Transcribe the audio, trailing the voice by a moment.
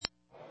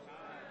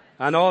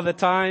And all the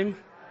time.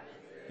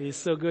 He's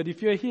so good.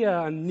 If you're here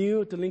and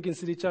new to Lincoln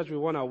City Church, we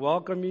want to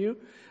welcome you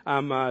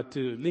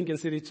to Lincoln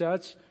City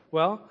Church.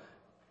 Well,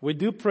 we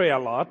do pray a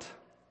lot,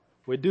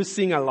 we do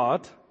sing a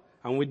lot,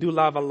 and we do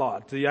love a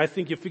lot. I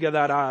think you figured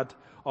that out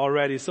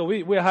already. So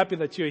we're happy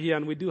that you're here,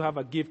 and we do have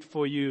a gift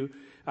for you.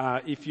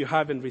 If you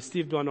haven't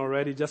received one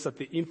already, just at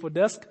the info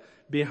desk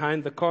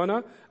behind the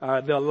corner.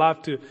 They'll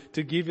love to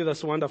give you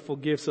this wonderful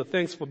gift. So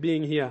thanks for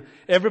being here.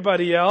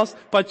 Everybody else,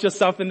 pat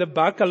yourself in the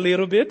back a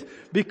little bit,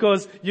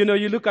 because, you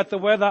look at the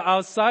weather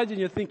outside and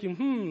you're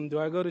thinking, do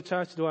I go to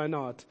church? Do I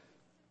not?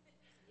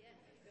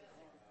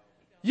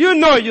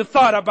 You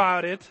thought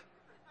about it,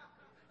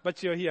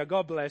 but you're here.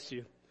 God bless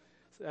you.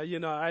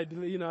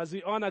 As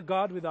we honor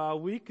God with our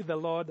week, the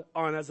Lord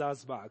honors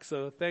us back.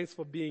 So thanks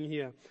for being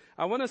here.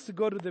 I want us to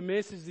go to the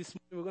message this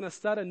morning. We're going to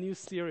start a new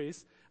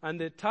series, and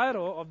the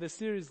title of the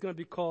series is going to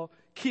be called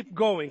Keep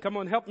Going. Come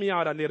on, help me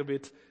out a little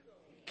bit.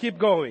 Keep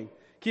going.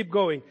 Keep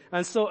going.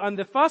 And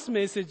the first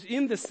message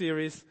in the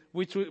series,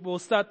 which we'll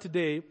start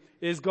today,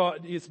 is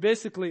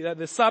basically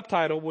the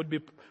subtitle would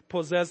be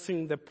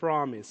Possessing the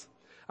Promise.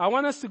 I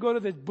want us to go to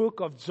the book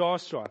of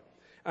Joshua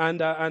and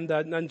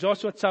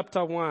Joshua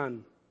chapter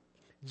 1.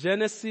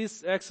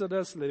 Genesis,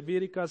 Exodus,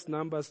 Leviticus,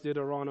 Numbers,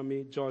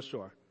 Deuteronomy,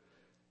 Joshua.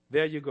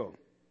 There you go.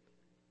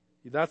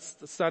 That's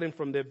starting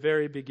from the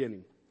very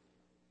beginning.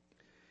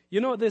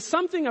 There's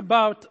something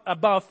about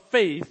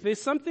faith.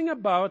 There's something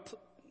about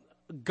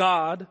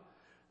God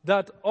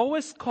that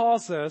always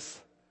calls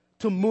us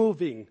to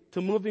moving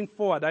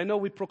forward. I know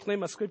we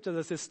proclaim a scripture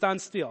that says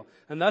stand still,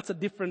 and that's a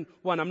different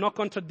one. I'm not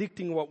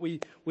contradicting what we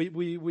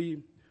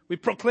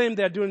proclaim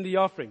there during the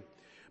offering.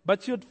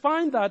 But you'd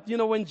find that,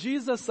 when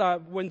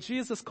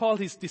Jesus called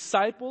his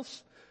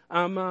disciples,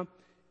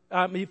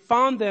 he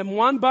found them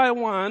one by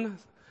one,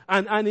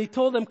 and he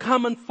told them,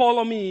 come and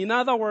follow me. In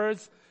other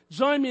words,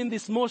 join me in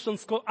this motion.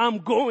 I'm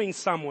going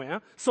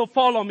somewhere, so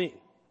follow me.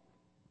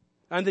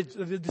 And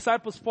the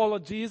disciples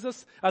followed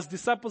Jesus. As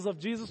disciples of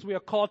Jesus, we are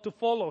called to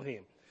follow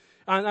him.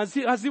 And as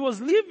he was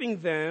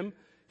leaving them,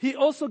 he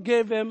also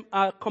gave them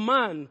a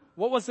command.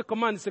 What was the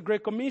command? It's a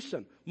great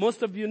commission.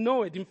 Most of you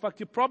know it. In fact,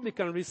 you probably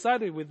can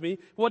recite it with me.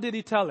 What did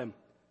he tell them?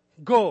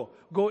 Go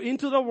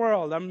into the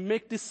world and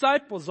make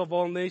disciples of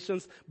all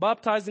nations,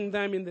 baptizing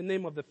them in the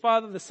name of the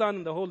Father, the Son,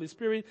 and the Holy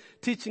Spirit,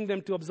 teaching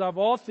them to observe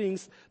all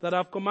things that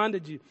I've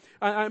commanded you.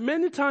 And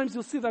many times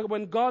you'll see that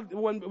when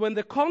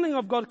the calling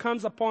of God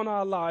comes upon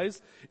our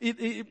lives,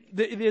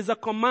 there's a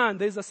command,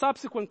 there's a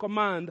subsequent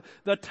command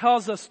that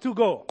tells us to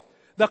go,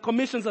 that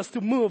commissions us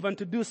to move and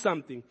to do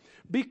something.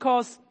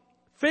 Because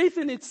faith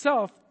in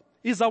itself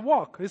is a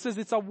walk. It says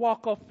it's a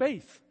walk of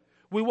faith.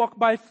 We walk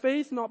by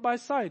faith, not by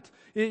sight.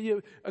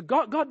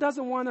 God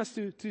doesn't want us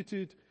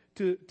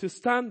to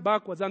stand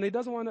backwards, and He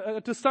doesn't want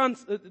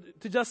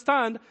to just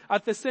stand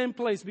at the same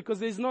place, because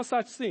there is no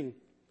such thing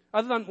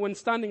other than when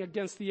standing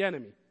against the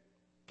enemy,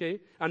 okay,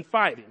 and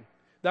fighting.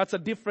 That's a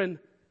different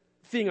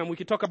thing, and we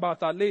can talk about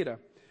that later.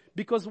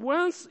 Because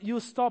once you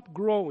stop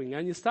growing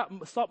and you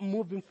stop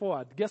moving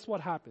forward, guess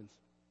what happens?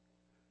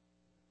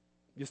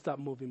 You start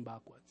moving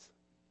backwards.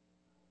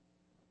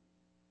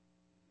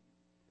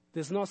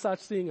 There's no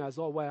such thing as,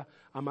 where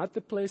I'm at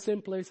the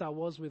same place I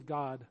was with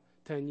God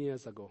 10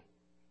 years ago.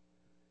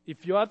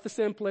 If you're at the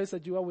same place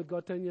that you were with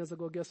God 10 years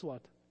ago, guess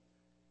what?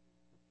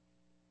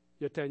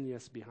 You're 10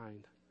 years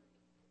behind.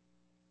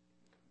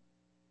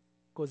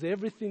 Because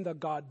everything that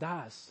God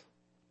does,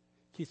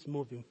 He's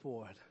moving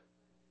forward.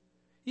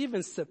 He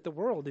even set the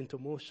world into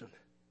motion.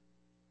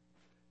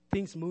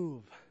 Things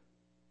move.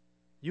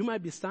 You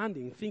might be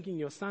standing, thinking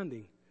you're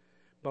standing,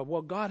 but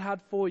what God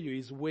had for you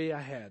is way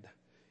ahead.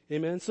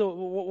 Amen. So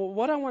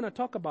what I want to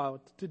talk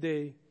about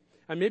today,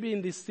 and maybe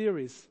in this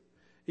series,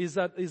 is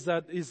that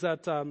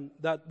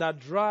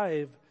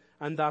drive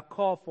and that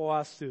call for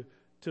us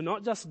to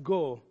not just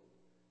go,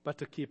 but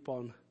to keep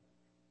on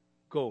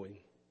going.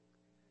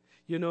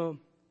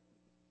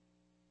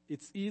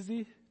 It's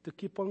easy to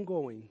keep on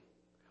going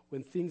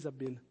when things have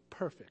been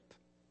perfect.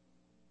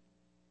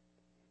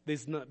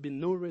 There's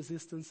been no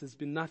resistance. There's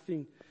been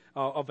nothing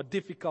of a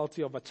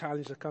difficulty, of a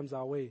challenge that comes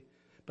our way.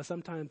 But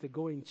sometimes the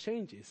going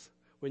changes.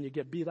 When you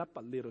get beat up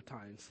at little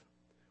times,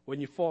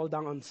 when you fall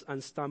down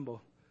and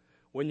stumble,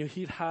 when you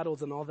hit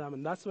hurdles and all that,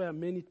 and that's where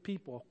many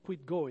people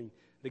quit going.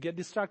 They get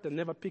distracted,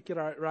 never pick it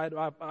right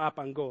up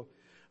and go.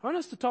 I want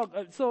us to talk,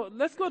 so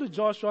let's go to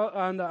Joshua,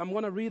 and I'm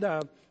going to read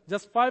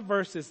just 5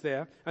 verses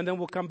there, and then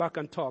we'll come back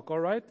and talk, all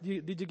right?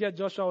 Did you get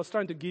Joshua? I was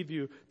trying to give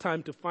you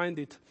time to find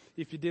it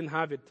if you didn't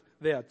have it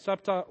there.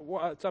 Chapter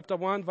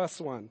 1, verse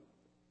 1.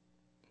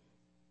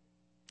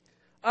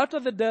 After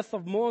the death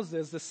of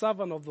Moses, the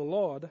servant of the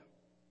Lord's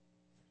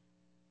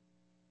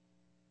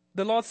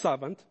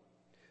servant,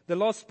 the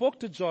Lord spoke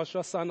to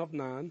Joshua, son of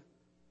Nun,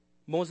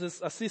 Moses'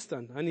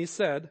 assistant, and he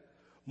said,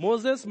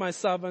 Moses, my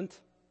servant,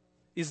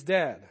 is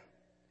dead.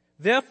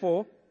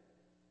 Therefore,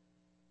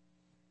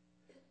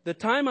 the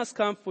time has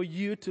come for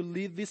you to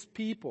lead this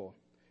people,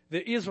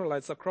 the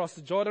Israelites, across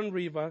the Jordan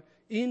River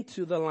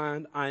into the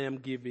land I am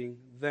giving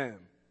them.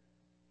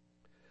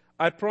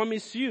 I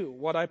promise you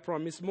what I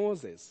promised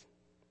Moses.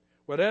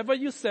 wherever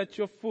you set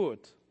your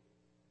foot,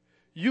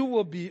 you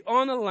will be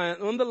on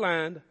the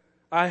land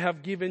I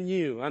have given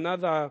you.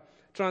 Another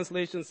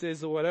translation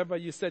says, wherever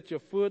you set your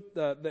foot,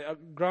 the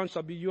ground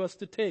shall be yours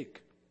to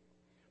take.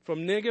 From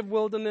Negev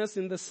wilderness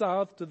in the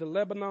south to the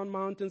Lebanon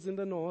mountains in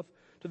the north,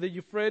 to the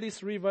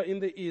Euphrates River in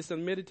the east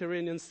and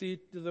Mediterranean Sea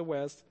to the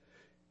west,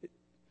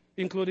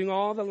 including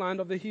all the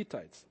land of the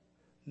Hittites.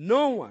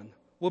 No one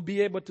will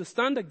be able to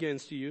stand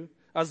against you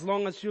as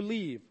long as you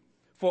live.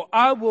 For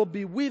I will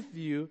be with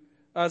you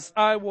as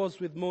I was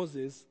with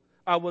Moses.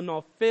 I will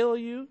not fail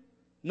you,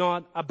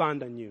 not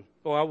abandon you.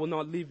 Or I will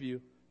not leave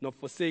you, nor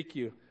forsake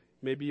you.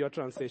 Maybe your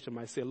translation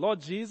might say, Lord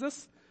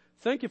Jesus,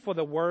 thank you for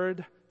the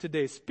word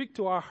today. Speak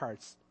to our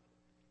hearts.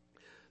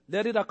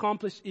 Let it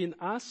accomplish in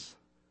us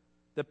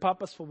the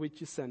purpose for which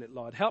you sent it,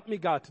 Lord. Help me,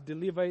 God, to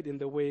deliver it in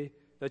the way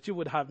that you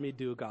would have me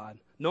do, God.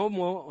 No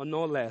more or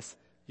no less.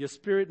 Your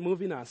Spirit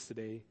move in us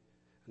today.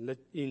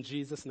 In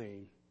Jesus'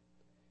 name,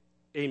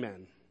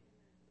 amen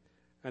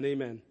and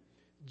amen.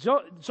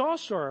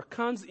 Joshua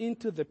comes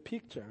into the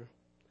picture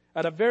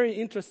at a very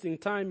interesting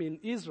time in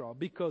Israel,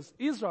 because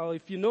Israel,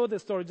 if you know the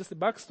story, just the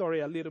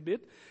backstory a little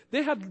bit,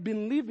 they had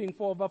been living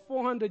for over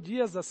 400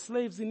 years as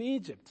slaves in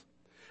Egypt.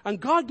 And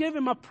God gave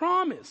him a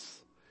promise.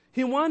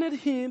 He wanted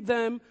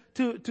them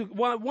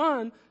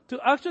to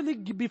actually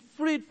be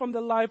freed from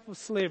the life of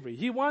slavery.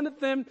 He wanted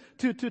them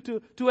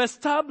to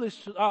establish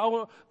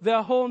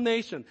their whole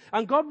nation.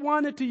 And God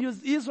wanted to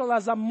use Israel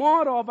as a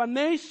model of a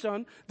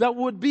nation that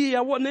would be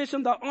a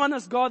nation that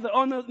honors God,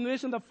 a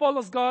nation that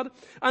follows God,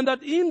 and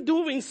that in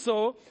doing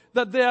so,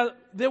 that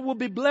they will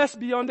be blessed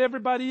beyond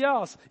everybody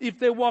else if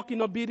they walk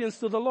in obedience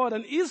to the Lord.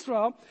 And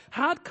Israel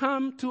had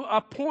come to a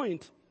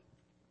point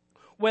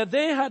where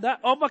they had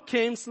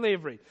overcame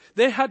slavery.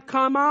 They had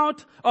come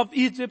out of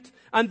Egypt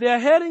and they're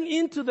heading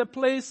into the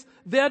place,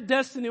 their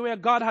destiny where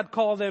God had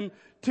called them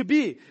to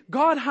be.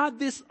 God had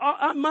this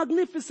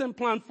magnificent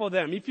plan for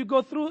them. If you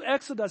go through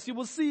Exodus, you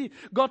will see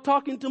God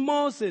talking to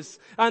Moses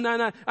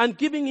and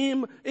giving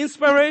him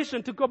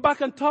inspiration to go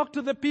back and talk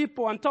to the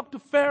people and talk to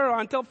Pharaoh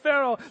and tell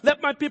Pharaoh,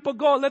 let my people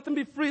go, let them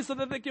be free so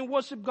that they can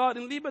worship God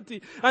in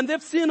liberty. And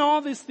they've seen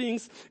all these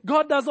things.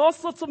 God does all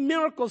sorts of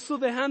miracles through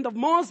the hand of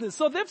Moses.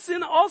 So they've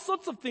seen all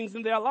sorts of things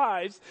in their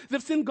lives.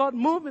 They've seen God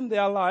move in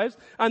their lives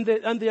and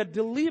they are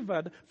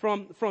delivered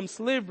from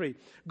slavery.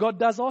 God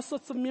does all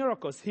sorts of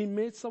miracles. He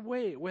makes a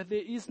way where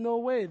there is no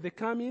way. They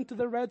come into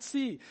the Red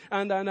Sea,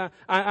 and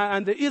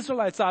the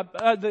Israelites,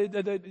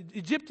 the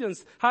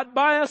Egyptians had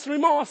buyer's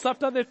remorse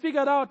after they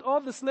figured out all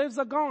the slaves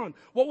are gone.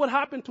 What would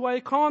happen to our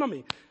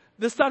economy?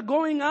 They start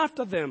going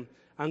after them,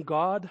 and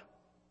God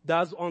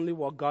does only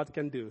what God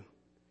can do.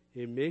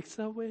 He makes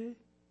a way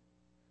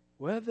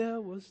where there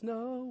was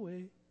no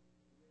way,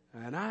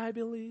 and I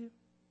believe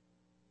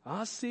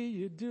I'll see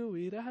you do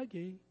it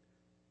again.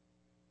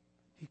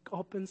 He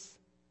opens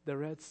the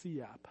Red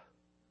Sea up,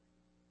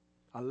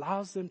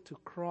 allows them to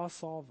cross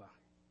over.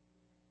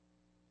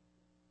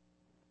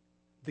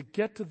 They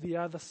get to the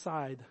other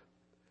side,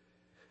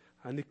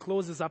 and he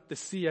closes up the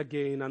sea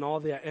again, and all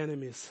their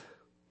enemies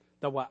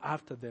that were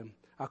after them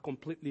are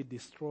completely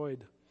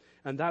destroyed.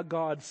 And that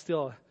God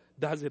still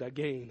does it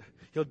again.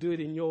 He'll do it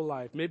in your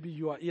life. Maybe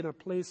you are in a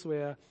place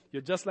where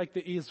you're just like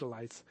the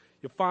Israelites.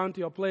 You found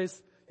your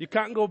place. You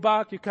can't go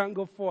back. You can't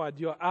go forward.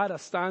 You're at a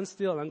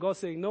standstill. And God's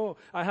saying, no,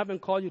 I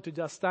haven't called you to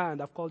just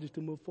stand. I've called you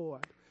to move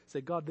forward.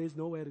 Say, God, there's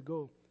nowhere to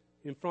go.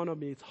 In front of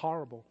me, it's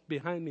horrible.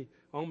 Behind me,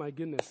 oh my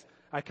goodness,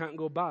 I can't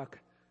go back.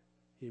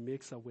 He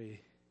makes a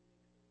way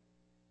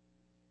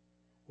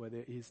where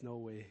there is no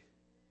way.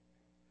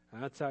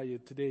 And I tell you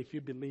today, if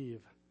you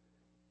believe,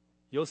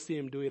 you'll see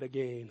him do it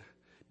again.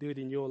 Do it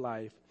in your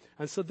life.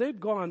 And so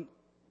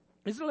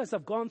Israelites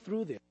have gone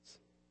through this.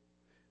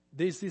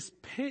 There's this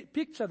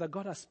picture that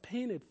God has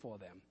painted for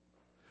them.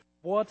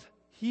 What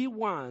he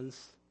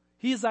wants,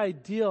 his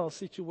ideal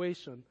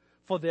situation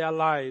for their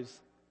lives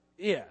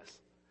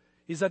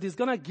is that he's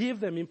going to give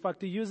them. In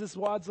fact, he uses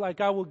words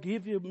like, I will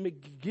give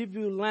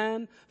you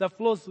land that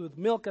flows with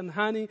milk and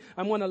honey.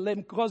 I'm going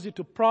to cause you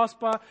to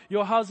prosper.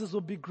 Your houses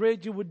will be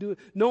great.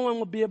 No one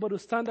will be able to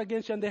stand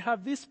against you. And they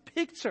have this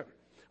picture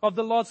of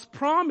the Lord's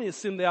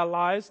promise in their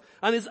lives,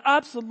 and it's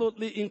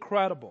absolutely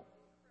incredible.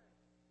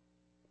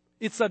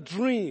 It's a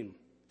dream.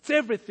 It's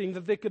everything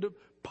that they could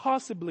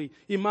possibly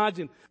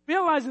imagine.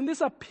 Realizing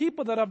these are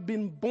people that have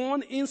been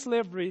born in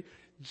slavery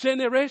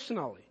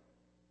generationally.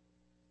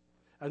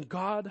 And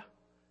God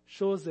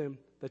shows them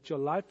that your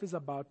life is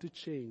about to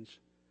change.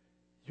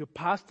 Your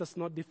past does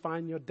not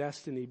define your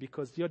destiny,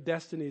 because your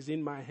destiny is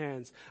in my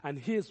hands. And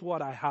here's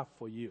what I have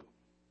for you.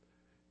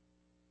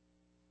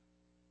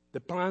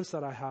 The plans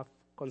that I have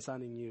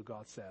concerning you,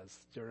 God says,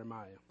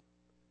 Jeremiah.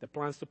 The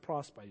plans to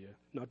prosper you,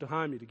 not to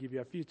harm you, to give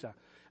you a future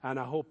and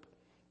a hope.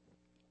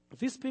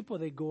 These people,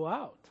 they go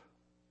out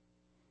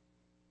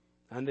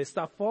and they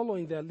start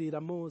following their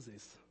leader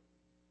Moses.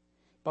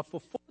 But for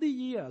 40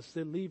 years,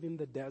 they live in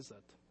the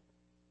desert,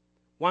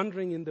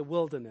 wandering in the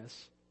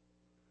wilderness,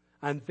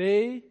 and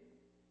they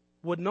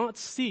would not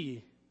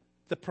see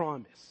the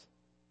promise.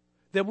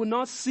 They would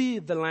not see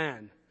the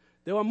land.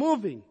 They were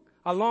moving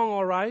along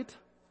all right.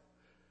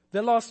 They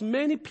lost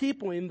many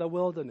people in the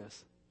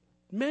wilderness,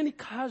 many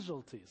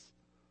casualties.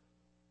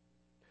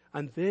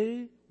 And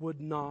they would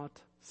not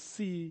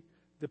see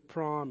the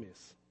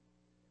promise.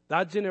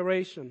 That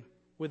generation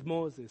with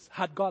Moses,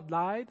 had God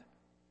lied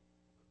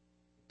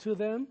to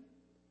them?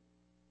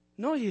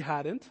 No, he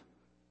hadn't.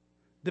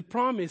 The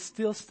promise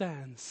still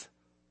stands.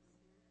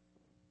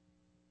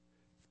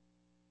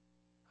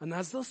 And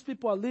as those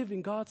people are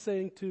leaving, God's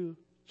saying to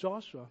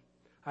Joshua,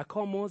 I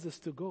call Moses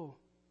to go.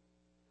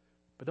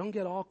 But don't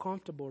get all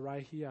comfortable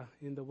right here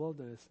in the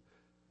wilderness.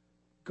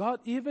 God,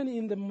 even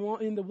in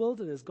the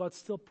wilderness, God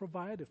still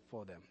provided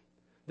for them.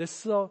 They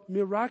saw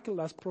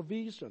miraculous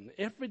provision.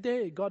 Every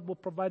day, God will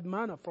provide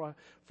manna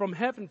from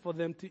heaven for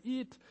them to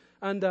eat.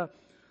 And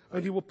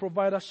He will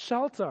provide a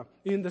shelter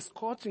in the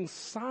scorching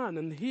sun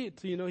and heat.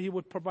 He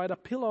would provide a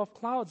pillar of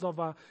clouds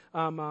over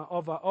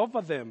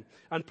them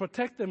and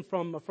protect them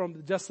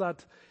from just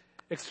that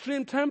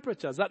extreme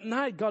temperatures. At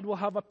night, God will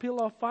have a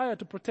pillar of fire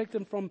to protect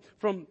them from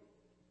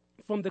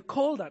the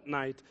cold at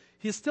night.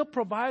 He still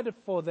provided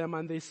for them,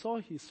 and they saw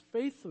His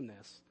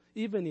faithfulness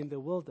even in the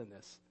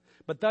wilderness.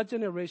 But that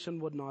generation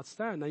would not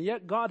stand. And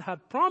yet God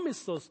had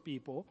promised those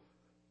people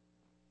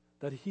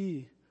that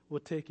He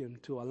would take him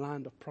to a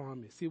land of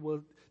promise. He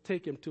will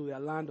take him to a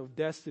land of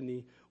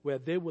destiny where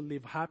they will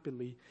live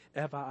happily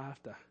ever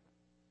after.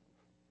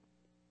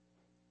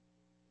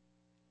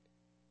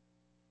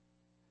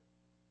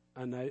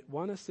 And I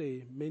want to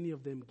say many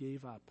of them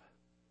gave up.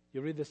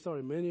 You read the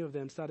story, many of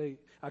them started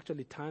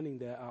actually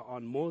turning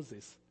on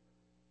Moses.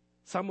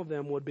 Some of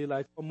them would be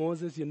like, oh,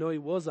 Moses, it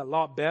was a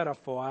lot better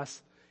for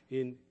us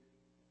in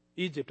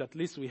Egypt. At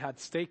least we had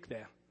steak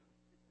there.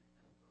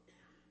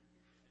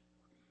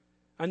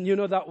 And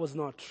that was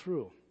not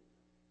true.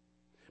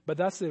 But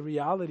that's the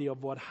reality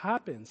of what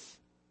happens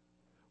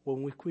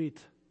when we quit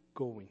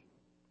going.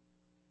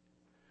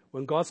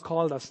 When God's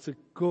called us to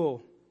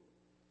go,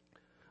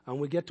 and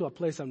we get to a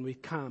place and we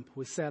camp,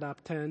 we set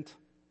up tent,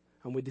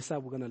 and we decide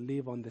we're going to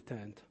live on the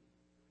tent.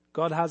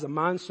 God has a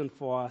mansion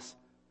for us,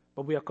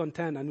 but we are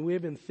content, and we're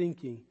even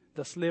thinking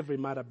the slavery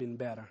might have been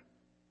better.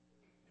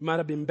 It might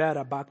have been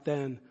better back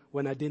then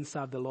when I didn't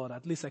serve the Lord.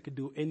 At least I could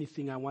do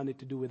anything I wanted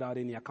to do without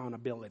any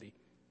accountability.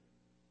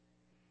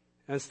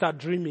 And start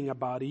dreaming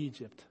about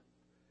Egypt.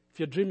 If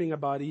you're dreaming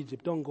about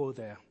Egypt, don't go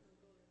there.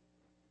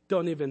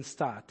 Don't even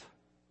start.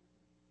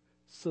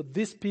 So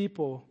these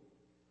people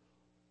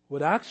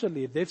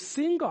they've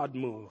seen God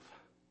move.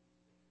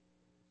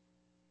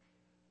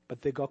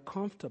 But they got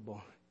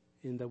comfortable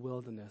in the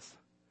wilderness,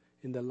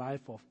 in the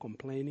life of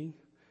complaining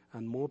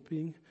and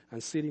moping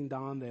and sitting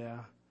down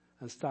there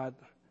and start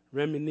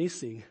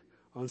reminiscing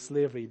on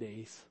slavery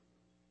days,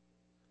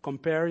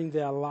 comparing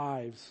their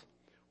lives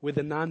with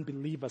the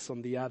non-believers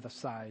on the other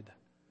side,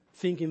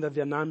 thinking that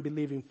their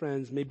non-believing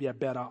friends maybe are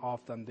better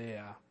off than they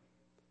are.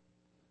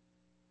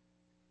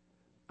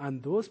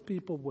 And those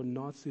people will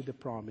not see the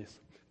promise.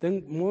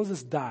 Then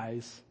Moses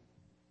dies,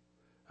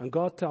 and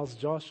God tells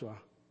Joshua,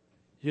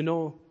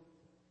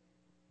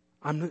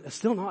 I'm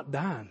still not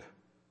done.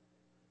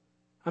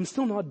 I'm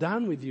still not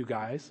done with you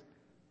guys.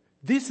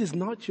 This is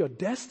not your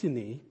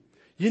destiny.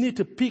 You need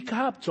to pick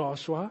up,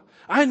 Joshua.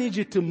 I need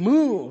you to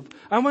move.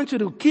 I want you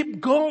to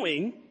keep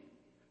going.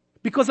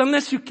 Because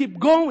unless you keep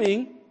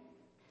going,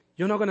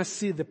 you're not going to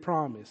see the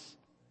promise.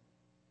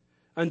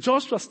 And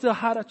Joshua still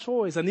had a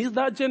choice. And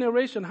that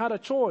generation had a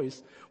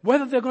choice.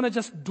 Whether they're going to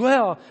just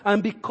dwell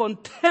and be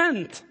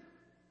content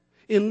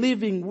in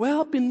living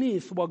well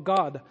beneath what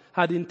God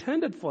had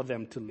intended for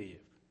them to live.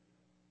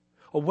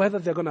 Or whether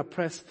they're going to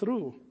press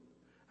through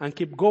and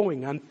keep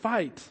going and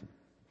fight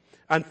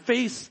and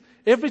face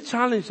every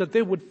challenge that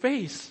they would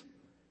face.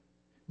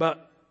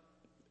 But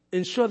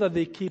ensure that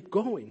they keep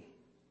going.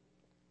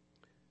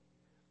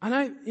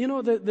 And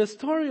the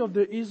story of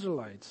the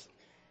Israelites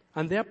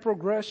and their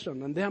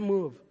progression and their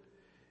move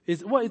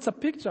it's a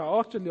picture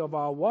actually of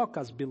our walk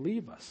as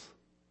believers.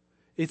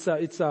 It's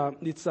all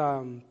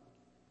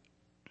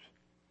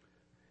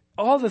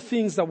the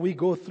things that we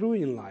go through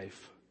in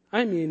life.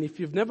 I mean, if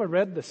you've never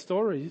read the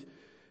story,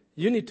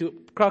 you need to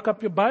crack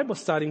up your Bible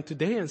starting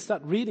today and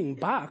start reading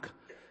back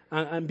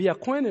and be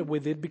acquainted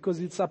with it, because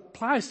it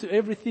applies to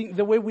everything,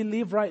 the way we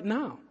live right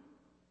now.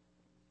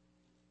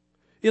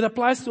 It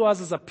applies to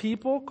us as a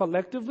people,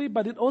 collectively,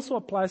 but it also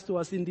applies to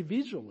us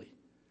individually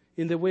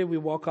in the way we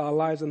walk our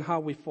lives and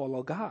how we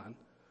follow God.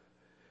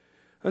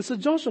 And so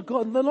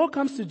the Lord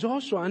comes to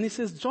Joshua and He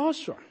says,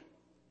 Joshua,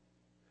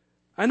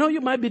 I know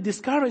you might be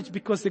discouraged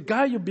because the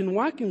guy you've been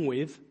working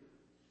with,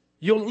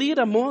 your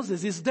leader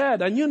Moses, is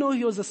dead. And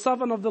he was a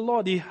servant of the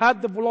Lord. He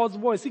had the Lord's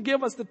voice. He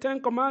gave us the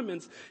 10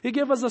 Commandments. He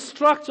gave us a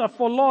structure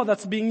for law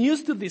that's being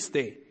used to this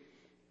day.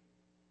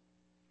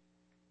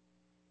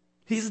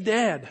 He's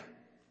dead.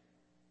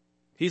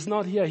 He's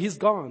not here. He's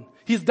gone.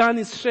 He's done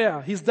his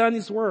share. He's done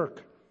his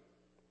work.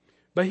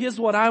 But here's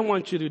what I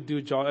want you to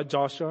do,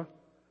 Joshua.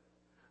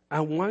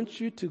 I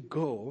want you to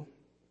go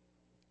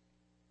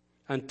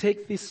and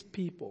take these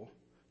people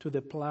to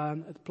the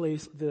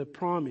place, the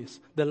promise,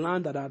 the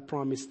land that I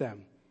promised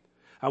them.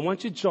 I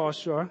want you,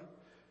 Joshua,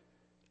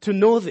 to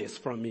know this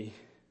from me,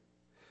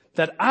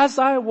 that as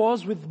I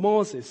was with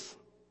Moses,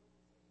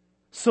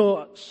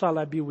 so shall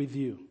I be with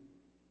you.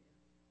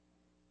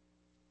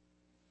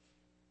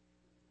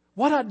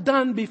 What I've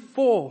done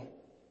before,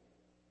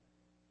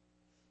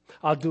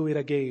 I'll do it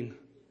again.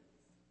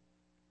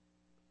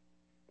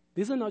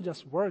 These are not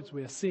just words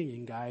we are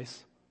singing,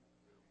 guys.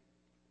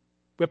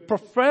 We're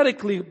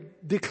prophetically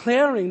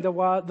declaring the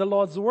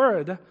Lord's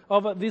word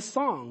over these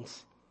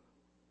songs.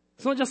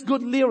 It's not just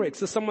good lyrics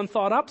that someone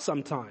thought up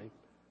sometime.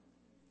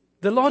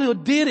 The Lord who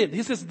did it,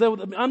 He says,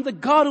 I'm the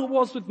God who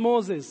was with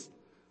Moses.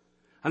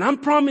 And I'm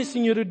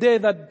promising you today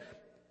that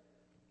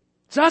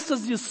just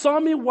as you saw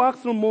me walk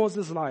through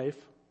Moses' life,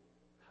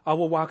 I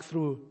will walk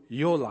through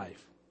your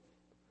life.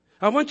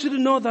 I want you to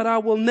know that I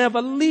will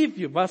never leave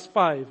you. Verse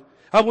 5.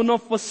 I will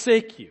not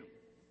forsake you.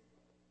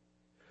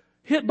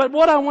 But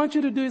what I want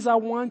you to do is I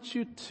want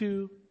you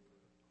to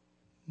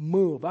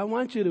move. I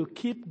want you to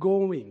keep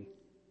going.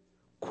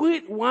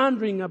 Quit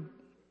wandering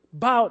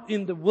about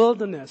in the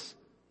wilderness.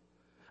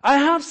 I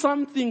have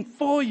something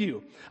for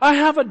you. I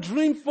have a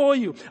dream for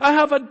you. I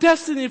have a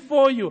destiny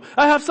for you.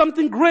 I have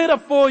something greater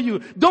for you.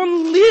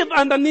 Don't live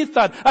underneath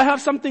that. I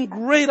have something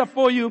greater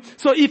for you.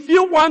 So if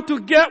you want to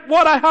get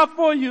what I have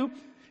for you,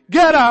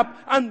 get up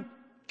and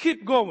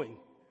keep going.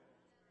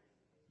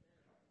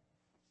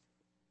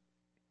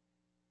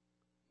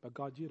 But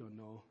God, you don't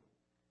know.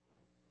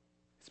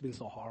 It's been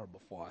so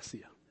horrible for us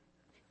here.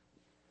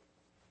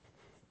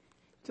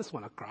 Just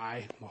want to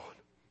cry, Lord.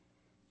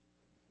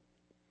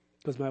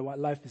 Because my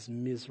life is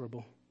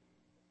miserable.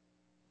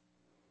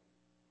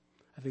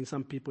 I think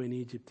some people in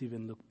Egypt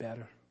even look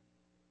better.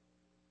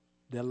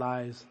 Their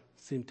lives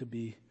seem to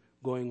be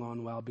going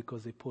on well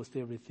because they post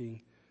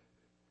everything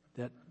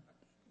that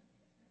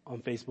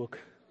on Facebook.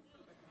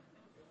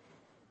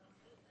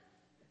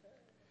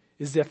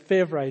 Is their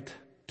favorite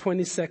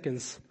 20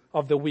 seconds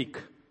of the week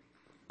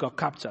got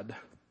captured.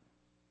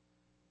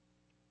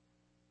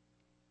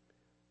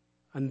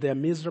 And their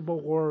miserable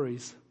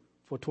worries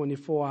for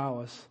 24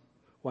 hours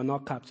were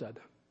not captured.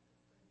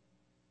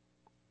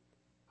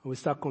 And we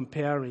start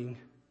comparing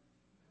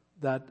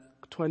that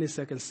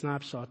 20-second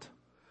snapshot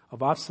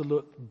of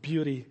absolute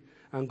beauty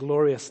and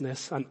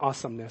gloriousness and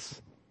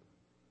awesomeness.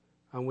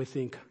 And we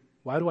think,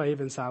 why do I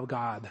even serve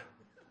God?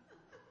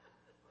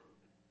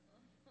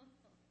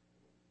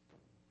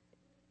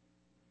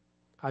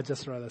 I'd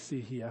just rather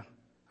sit here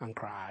and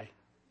cry.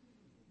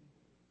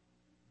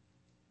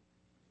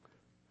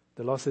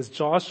 The Lord says,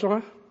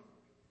 Joshua,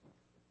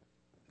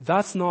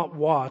 that's not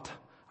what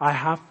I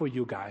have for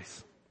you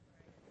guys.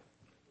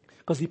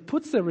 Because He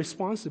puts the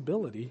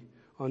responsibility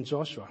on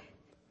Joshua.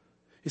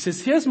 He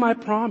says, here's my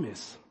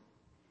promise.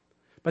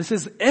 But He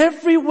says,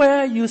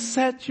 everywhere you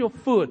set your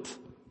foot,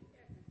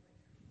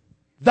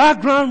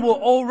 that ground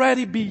will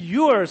already be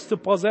yours to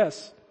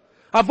possess.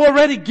 I've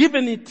already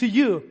given it to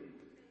you.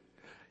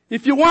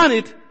 If you want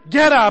it,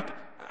 get up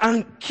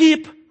and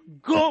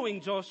keep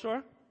going,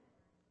 Joshua.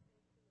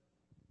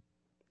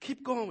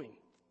 Keep going.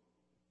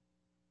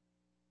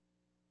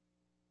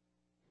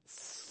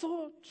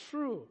 So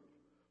true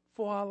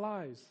for our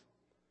lives.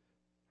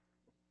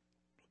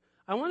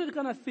 I wanted to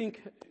kind of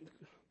think,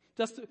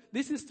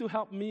 this is to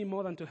help me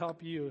more than to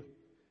help you,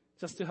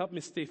 just to help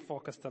me stay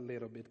focused a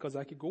little bit, because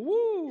I could go,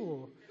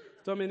 woo,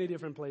 so many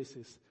different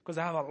places, because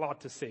I have a lot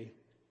to say.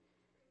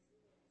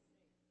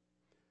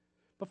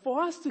 But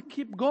for us to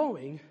keep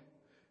going,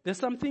 there's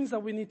some things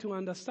that we need to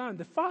understand.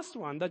 The first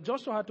one that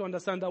Joshua had to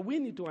understand, that we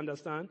need to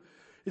understand,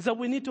 is that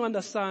we need to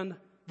understand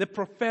the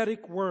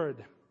prophetic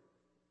word.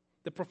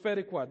 The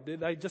prophetic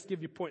word. I just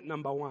give you point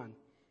number 1.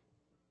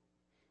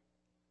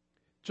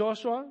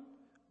 Joshua,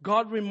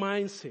 God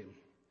reminds him.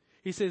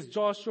 He says,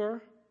 Joshua,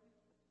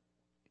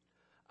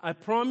 I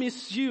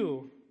promise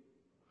you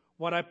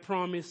what I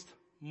promised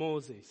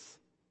Moses.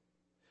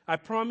 I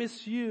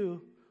promise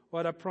you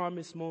what I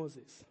promised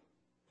Moses.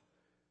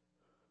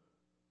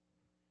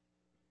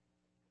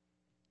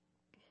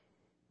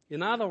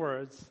 In other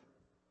words,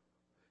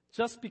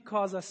 just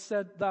because I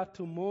said that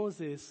to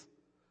Moses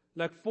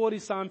like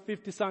 40-some,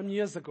 50-some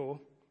years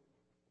ago,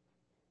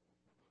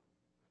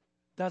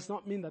 does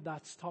not mean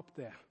that stopped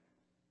there.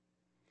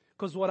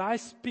 Because what I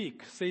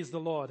speak, says the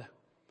Lord,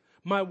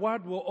 my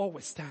word will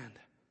always stand.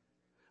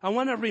 I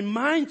want to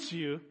remind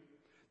you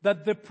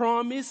that the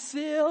promise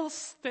still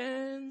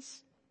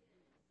stands.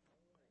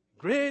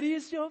 Great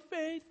is your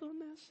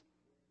faithfulness.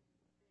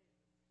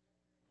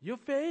 Your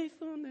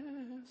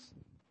faithfulness.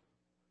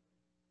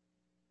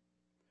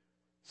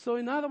 So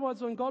in other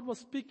words, when God was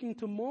speaking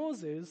to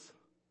Moses,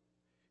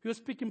 He was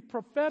speaking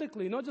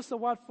prophetically, not just a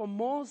word for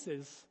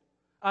Moses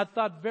at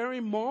that very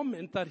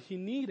moment that he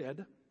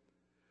needed.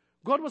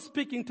 God was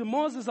speaking to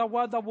Moses a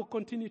word that will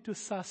continue to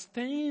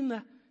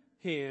sustain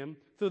him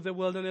through the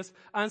wilderness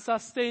and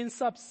sustain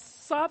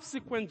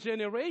subsequent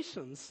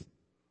generations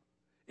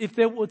if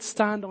they would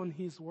stand on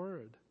His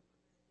word.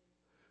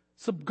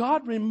 So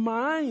God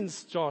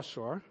reminds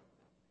Joshua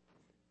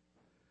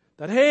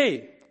that,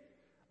 hey,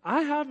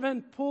 I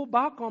haven't pulled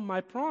back on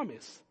my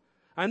promise.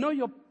 I know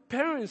your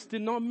parents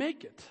did not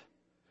make it.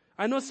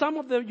 I know some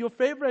of your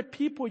favorite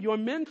people, your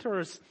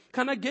mentors,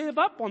 kind of gave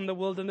up on the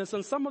wilderness,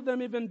 and some of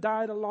them even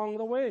died along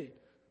the way.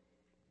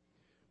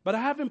 But I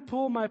haven't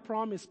pulled my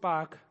promise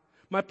back.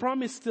 My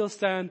promise still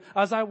stands.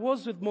 As I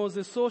was with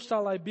Moses, so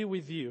shall I be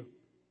with you.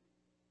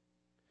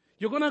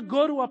 You're going to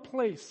go to a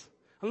place.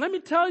 And let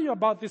me tell you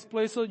about this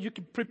place so you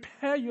can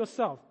prepare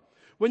yourself.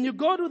 When you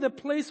go to the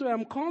place where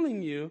I'm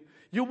calling you,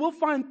 you will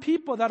find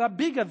people that are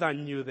bigger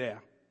than you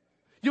there.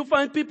 You'll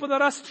find people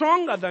that are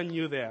stronger than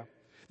you there.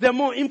 They're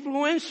more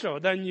influential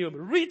than you,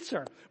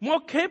 richer,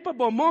 more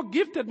capable, more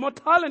gifted, more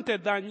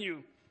talented than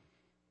you.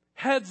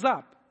 Heads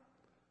up.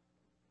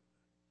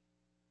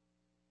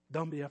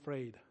 Don't be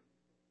afraid.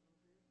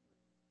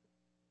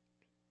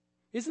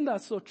 Isn't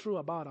that so true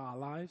about our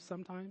lives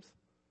sometimes?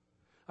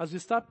 As we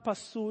start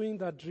pursuing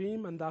that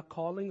dream and that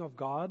calling of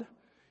God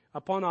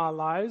upon our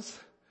lives,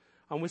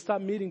 and we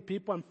start meeting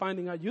people and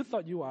finding out you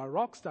thought you were a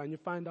rock star, and you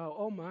find out,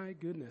 oh my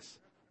goodness,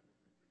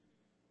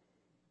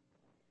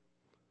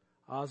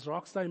 I was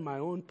rock star in my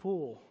own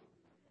pool.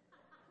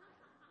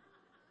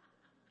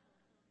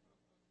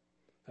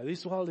 Now,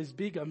 this world is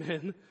bigger,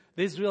 man.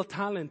 There's real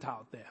talent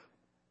out there.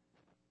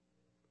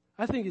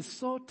 I think it's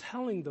so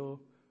telling,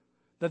 though,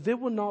 that they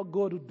will not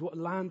go to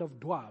land of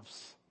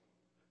dwarfs.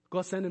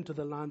 God sent them to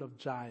the land of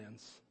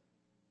giants.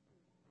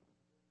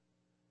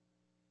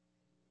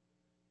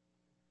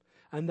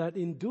 And that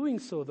in doing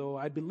so, though,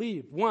 I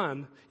believe,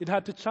 one, it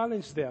had to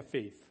challenge their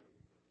faith.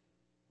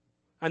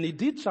 And it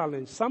did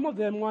challenge. Some of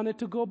them wanted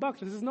to go back.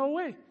 There says, no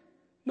way.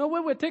 No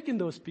way we're taking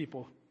those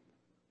people.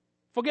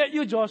 Forget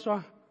you,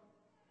 Joshua.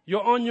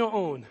 You're on your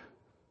own.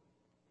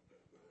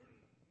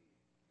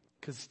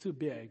 Because it's too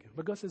big.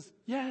 But God says,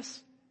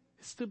 yes,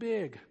 it's too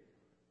big.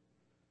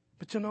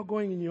 But you're not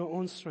going in your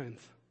own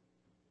strength.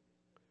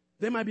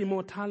 They might be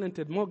more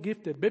talented, more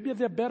gifted. Maybe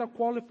they're better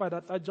qualified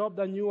at a job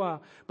than you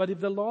are. But if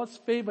the Lord's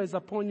favor is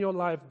upon your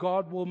life,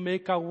 God will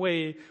make a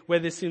way where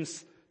there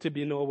seems to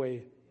be no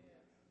way.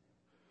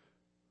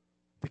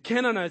 The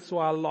Canaanites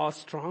were a lot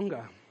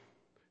stronger.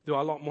 They were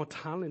a lot more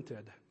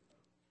talented.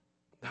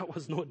 That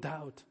was no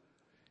doubt.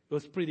 It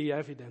was pretty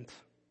evident.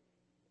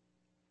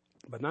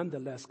 But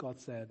nonetheless,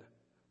 God said,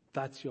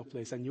 that's your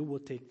place and you will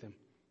take them.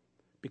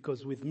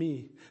 Because with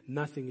me,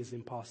 nothing is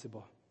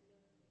impossible.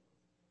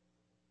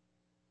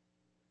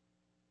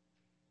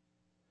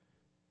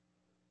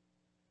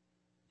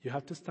 You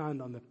have to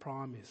stand on the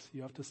promise.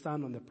 You have to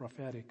stand on the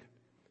prophetic.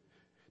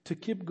 To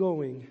keep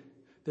going,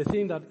 the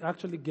thing that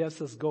actually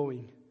gets us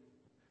going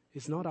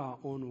is not our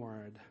own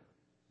word.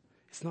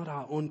 It's not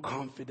our own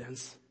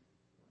confidence.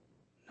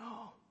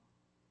 No.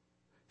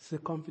 It's the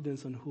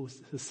confidence on who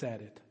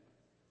said it.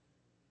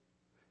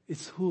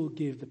 It's who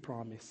gave the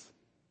promise.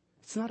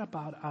 It's not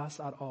about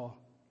us at all.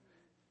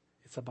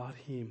 It's about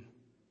Him.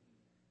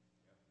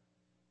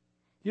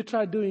 You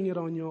try doing it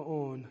on your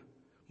own.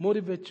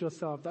 Motivate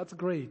yourself. That's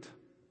great.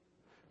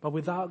 But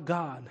without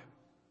God,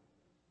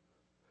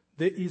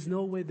 there is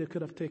no way they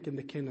could have taken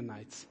the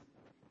Canaanites.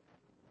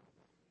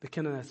 The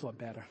Canaanites were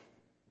better.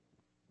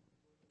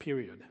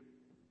 Period.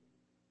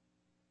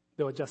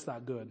 They were just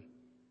that good.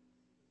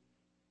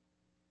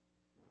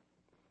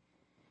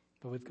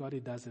 But with God,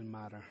 it doesn't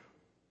matter.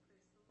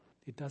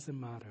 It doesn't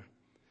matter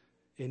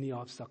any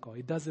obstacle.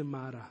 It doesn't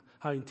matter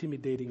how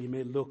intimidating it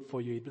may look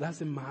for you. It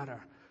doesn't matter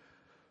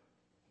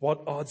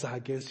what odds are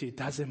against you. It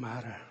doesn't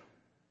matter.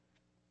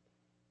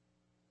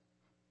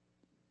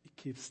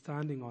 Keep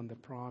standing on the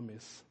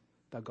promise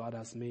that God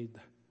has made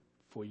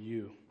for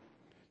you.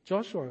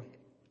 Joshua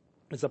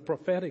is a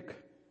prophetic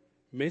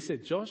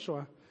message.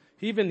 Joshua,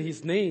 even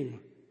his name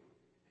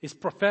is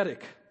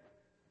prophetic.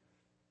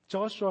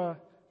 Joshua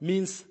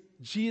means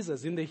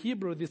Jesus. In the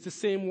Hebrew, it's the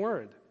same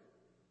word.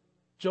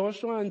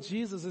 Joshua and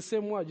Jesus, the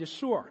same word,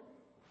 Yeshua.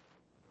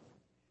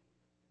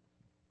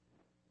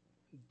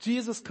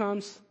 Jesus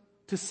comes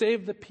to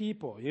save the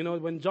people. You know,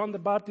 when John the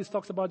Baptist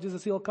talks about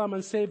Jesus, he'll come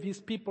and save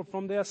his people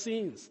from their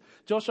sins.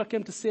 Joshua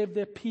came to save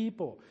their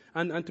people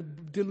and to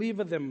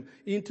deliver them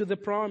into the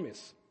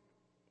promise.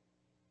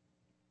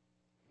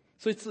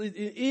 So it's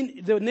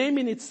in the name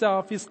in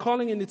itself, his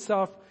calling in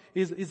itself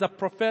is a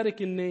prophetic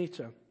in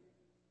nature.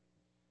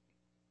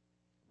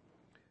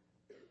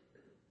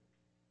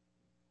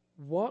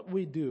 What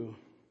we do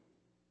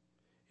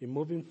in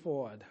moving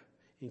forward,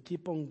 in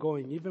keep on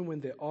going, even when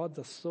the odds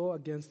are so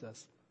against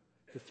us,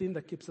 the thing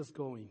that keeps us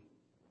going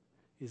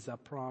is a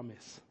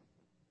promise.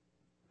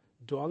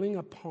 Dwelling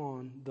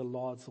upon the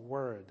Lord's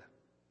word.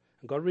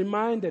 And God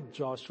reminded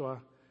Joshua,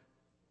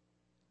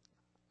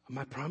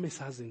 my promise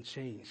hasn't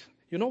changed.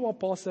 You know what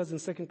Paul says in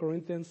 2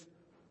 Corinthians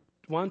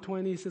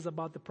 1:20, he says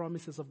about the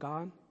promises of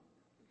God?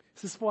 He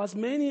says, for as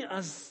many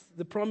as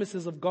the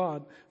promises of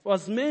God, for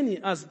as many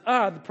as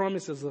are the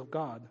promises of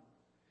God,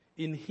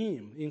 in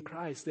Him, in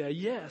Christ, they are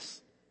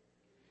yes.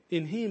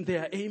 In Him, they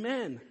are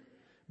amen.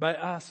 By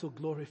us who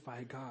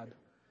glorify God.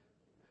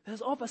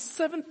 There's over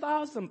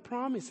 7,000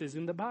 promises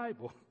in the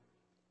Bible.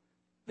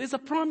 There's a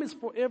promise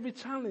for every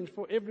challenge,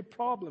 for every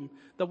problem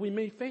that we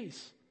may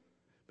face.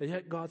 But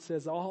yet God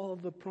says all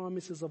of the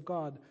promises of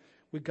God,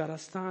 we got to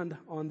stand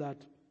on that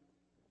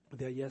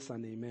their yes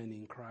and amen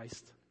in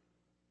Christ.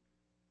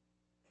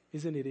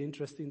 Isn't it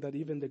interesting that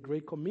even the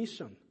Great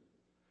Commission,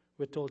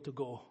 we're told to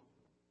go?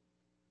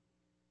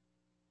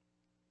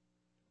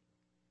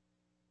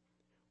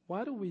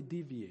 Why do we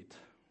deviate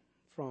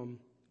from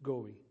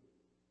going?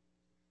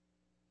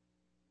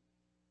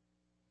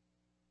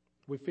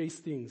 We face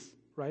things,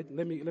 right?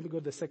 Let me go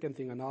to the second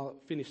thing and I'll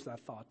finish that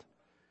thought.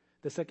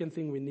 The second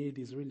thing we need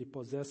is really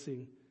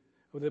possessing.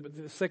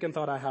 The second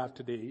thought I have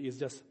today is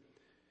just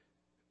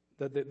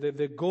that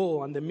the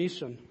goal and the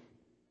mission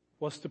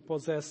was to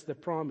possess the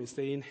promise,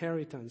 the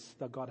inheritance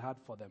that God had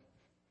for them.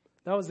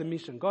 That was the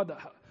mission. God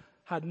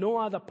had no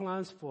other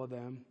plans for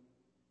them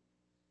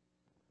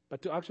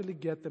but to actually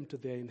get them to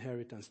their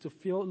inheritance, to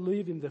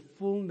live in the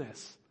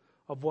fullness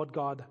of what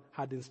God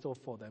had in store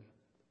for them.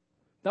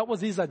 That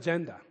was his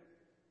agenda.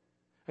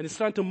 And he's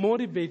trying to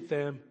motivate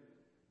them,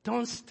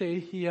 don't stay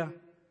here.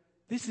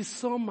 This is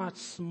so much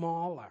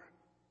smaller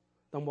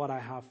than what I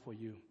have for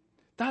you.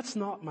 That's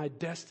not my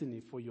destiny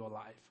for your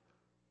life.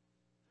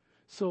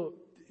 So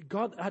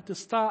God had to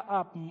start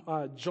up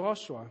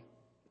Joshua's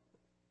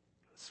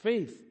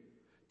faith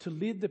to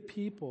lead the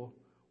people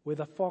with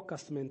a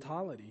focused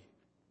mentality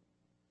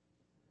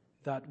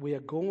that we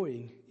are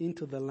going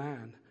into the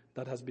land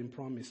that has been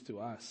promised to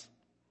us.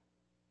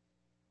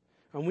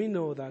 And we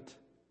know that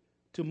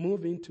to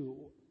move into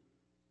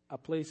a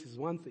place is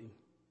one thing,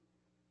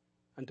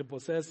 and to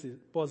possess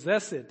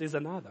it is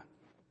another.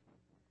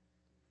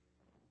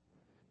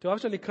 To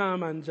actually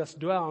come and just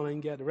dwell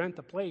and rent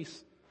a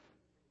place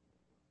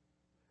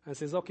and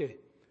says, okay,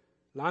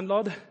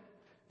 landlord,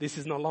 this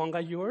is no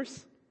longer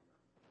yours.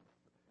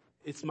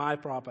 It's my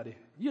property.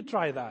 You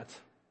try that.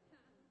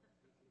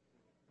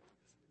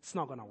 It's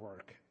not going to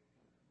work.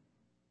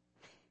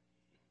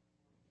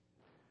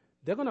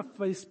 They're going to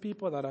face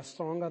people that are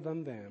stronger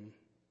than them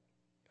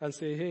and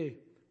say, hey,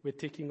 we're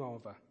taking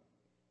over.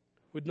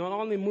 We're not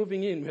only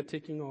moving in, we're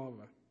taking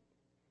over.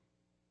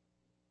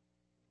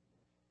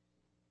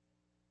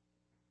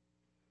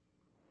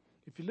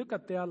 If you look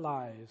at their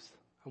lives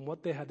and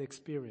what they had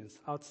experienced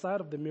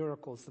outside of the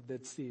miracles that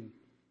they'd seen,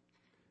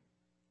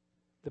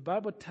 the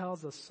Bible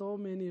tells us so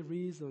many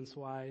reasons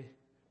why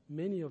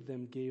many of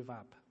them gave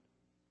up.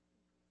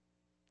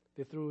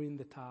 They threw in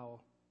the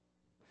towel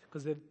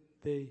because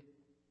they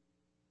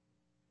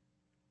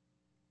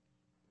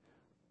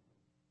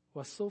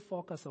were so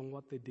focused on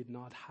what they did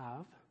not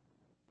have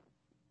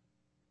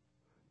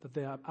that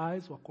their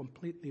eyes were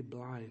completely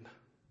blind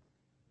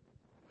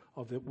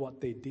of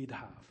what they did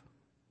have.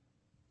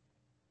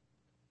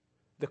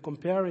 The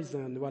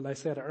comparison, what I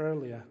said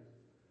earlier,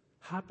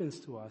 happens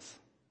to us.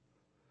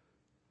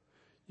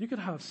 You could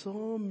have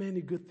so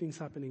many good things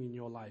happening in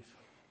your life,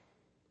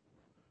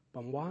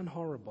 but one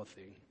horrible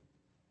thing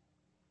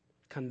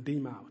can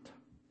dim out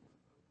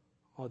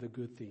all the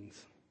good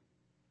things.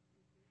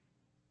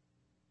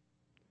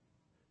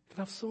 You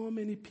can have so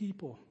many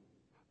people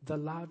that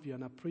love you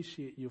and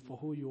appreciate you for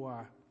who you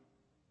are.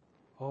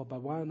 Oh,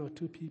 but one or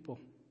two people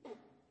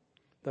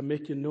that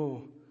make you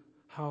know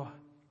how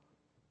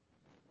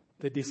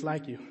they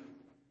dislike you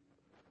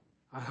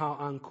and how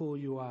uncool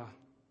you are.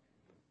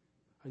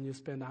 And you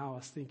spend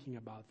hours thinking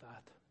about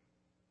that.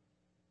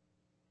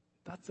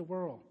 That's the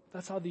world.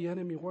 That's how the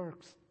enemy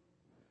works.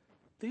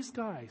 These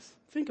guys,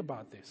 think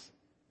about this,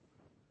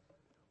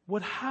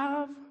 would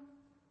have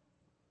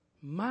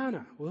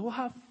manna, will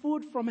have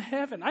food from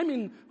heaven. I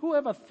mean,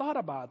 whoever thought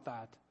about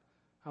that?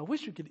 I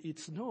wish we could eat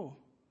snow.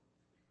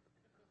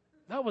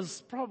 That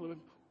was probably...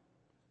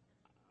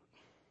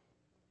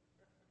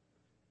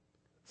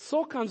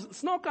 Snow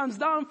comes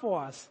down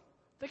for us.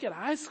 They get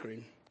ice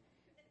cream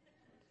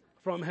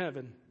from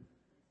heaven.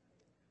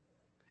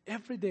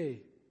 Every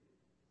day.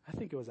 I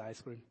think it was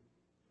ice cream.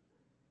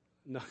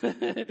 No.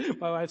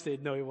 My wife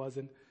said no, it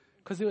wasn't.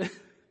 Because it was...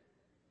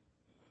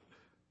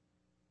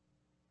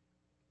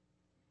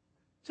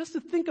 Just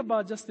to think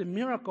about just the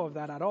miracle of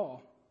that at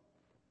all.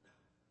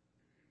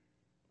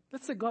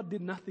 Let's say God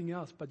did nothing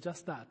else but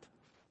just that.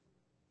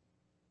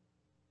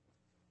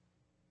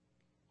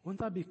 Wouldn't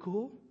that be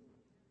cool?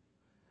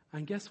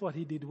 And guess what?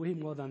 He did way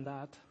more than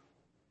that.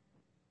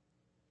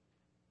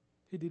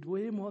 He did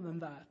way more than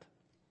that.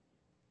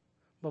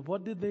 But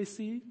what did they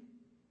see?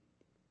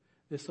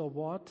 They saw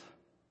what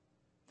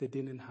they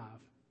didn't have.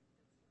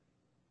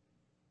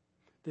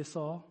 They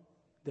saw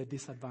their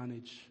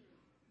disadvantage.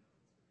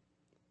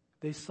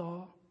 They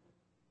saw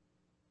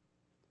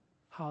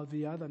how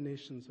the other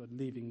nations were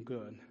living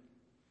good.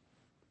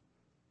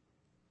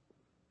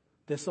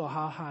 They saw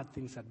how hard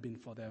things had been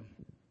for them.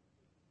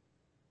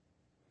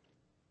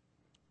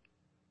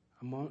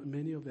 And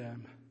many of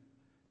them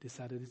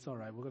decided, it's all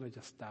right, we're going to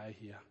just die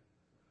here.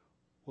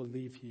 We'll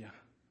leave here.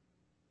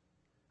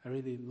 I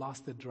really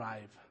lost that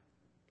drive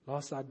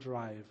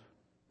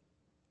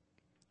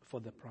for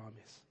the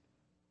promise.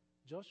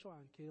 Joshua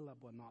and Caleb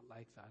were not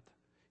like that.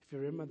 If you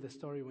remember the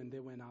story when they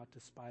went out to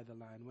spy the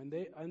land, when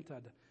they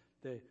entered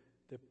the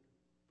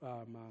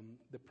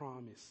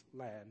promised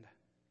land,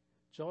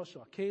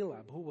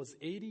 Caleb, who was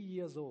 80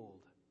 years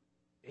old,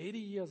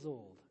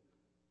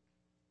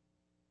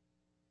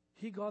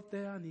 He got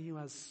there and he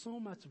has so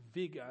much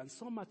vigor and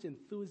so much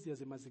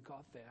enthusiasm as he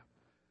got there.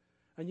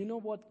 And you know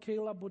what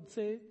Caleb would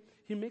say?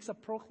 He makes a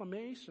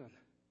proclamation.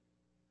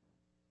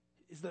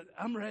 Is that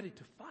I'm ready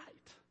to fight.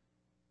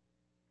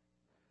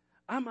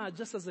 I'm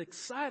just as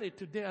excited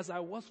today as I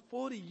was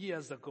 40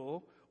 years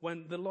ago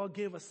when the Lord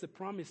gave us the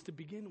promise to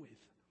begin with.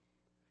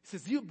 He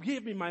says, you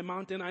gave me my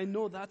mountain. I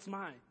know that's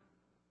mine.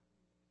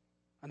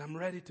 And I'm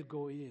ready to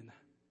go in.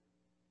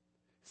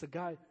 It's a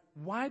guy,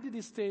 why did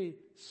he stay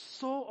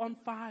so on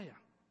fire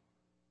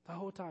the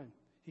whole time?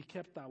 He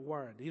kept that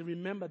word. He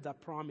remembered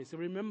that promise. He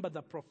remembered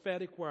the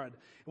prophetic word.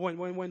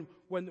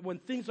 When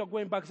things are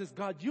going back, he says,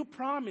 God, you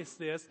promised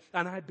this,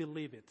 and I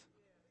believe it.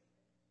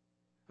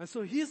 And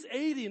so he's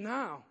 80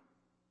 now.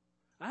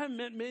 I have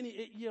met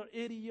many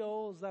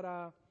 80-year-olds that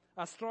are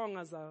as strong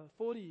as a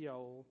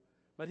 40-year-old.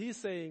 But he's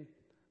saying,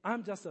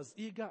 I'm just as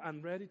eager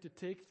and ready to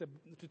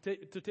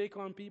take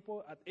on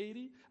people at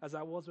 80 as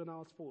I was when I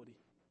was 40.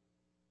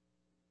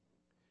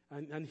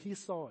 And he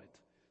saw it.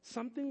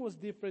 Something was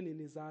different in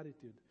his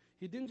attitude.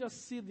 He didn't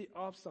just see the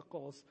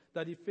obstacles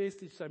that he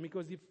faced each time.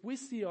 Because if we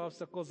see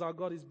obstacles, our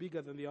God is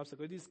bigger than the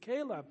obstacle. It is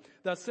Caleb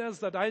that says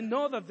that I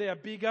know that they are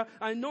bigger,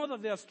 I know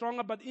that they are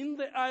stronger, but in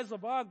the eyes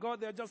of our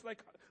God, they're just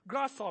like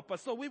grasshoppers.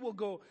 So we will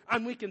go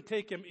and we can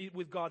take him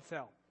with God's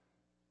help.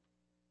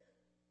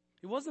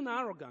 It wasn't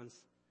arrogance.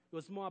 It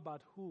was more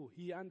about who.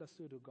 He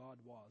understood who God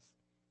was.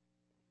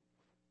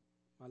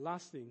 My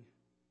last thing.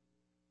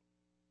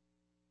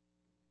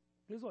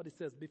 Here's what it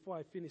says before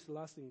I finish the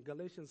last thing.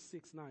 Galatians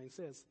 6:9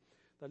 says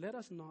that let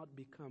us not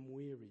become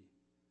weary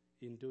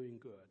in doing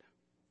good.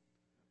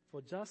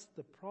 For just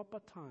the proper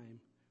time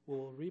we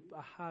will reap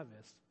a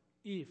harvest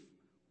if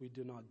we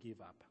do not give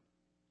up.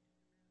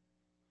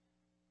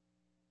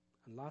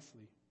 And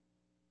lastly,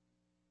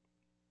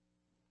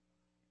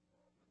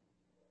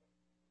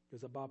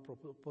 it's about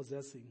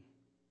possessing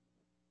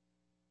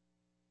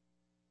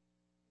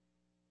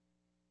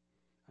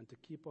and to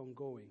keep on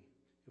going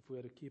if we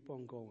are to keep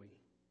on going.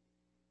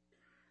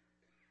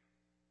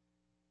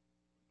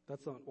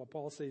 That's not what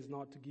Paul says,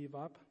 not to give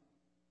up,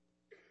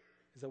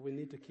 is that we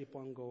need to keep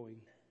on going.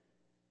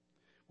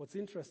 What's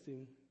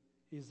interesting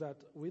is that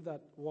with that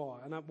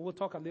war, and we'll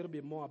talk a little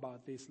bit more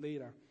about this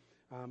later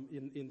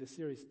in the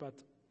series, but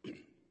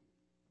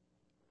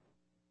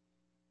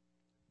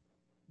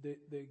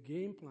the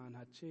game plan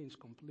had changed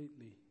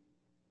completely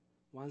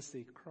once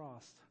they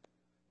crossed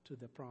to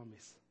the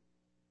promise.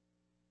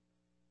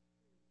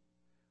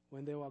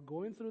 When they were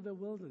going through the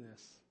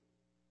wilderness,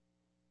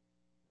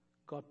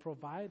 God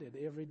provided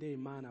everyday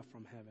manna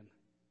from heaven.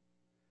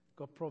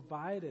 God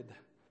provided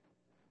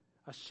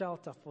a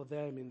shelter for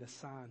them in the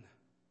sun.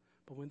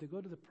 But when they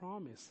go to the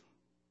promise,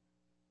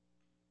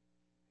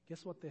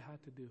 guess what they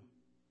had to do?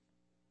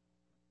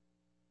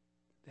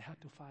 They had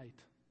to fight.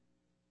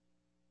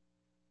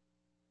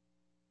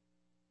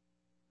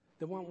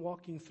 They weren't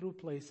walking through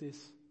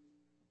places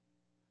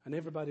and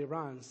everybody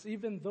runs.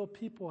 Even though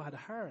people had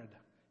heard.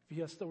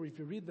 If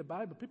you read the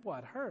Bible, people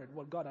had heard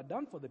what God had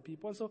done for the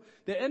people. And so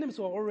the enemies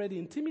were already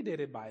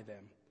intimidated by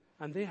them.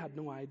 And they had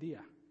no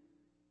idea.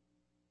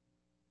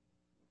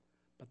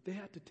 But they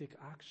had to take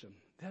action.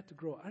 They had to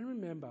grow. I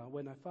remember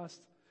when I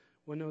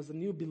was a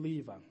new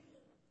believer,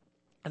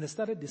 and I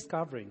started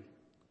discovering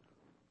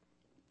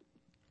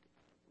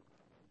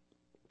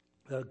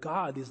that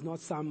God is not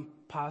some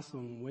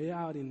person way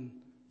out in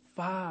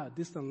far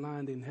distant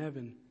land in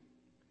heaven.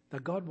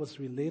 That God was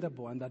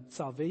relatable and that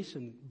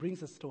salvation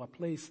brings us to a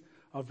place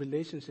of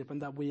relationship, and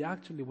that we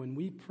actually, when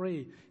we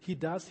pray, He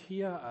does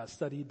hear us,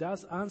 that He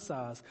does answer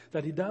us,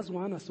 that He does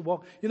want us to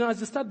walk. You know, as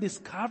you start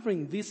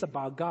discovering this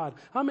about God,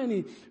 how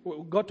many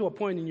got to a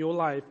point in your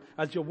life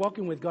as you're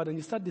walking with God and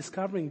you start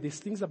discovering these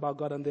things about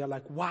God and they're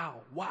like,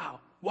 wow,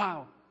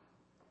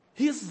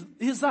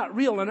 He's that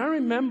real? And I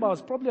remember I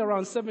was probably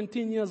around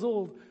 17 years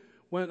old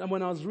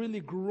when I was really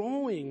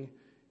growing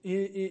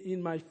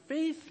in my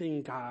faith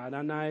in God,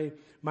 and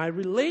my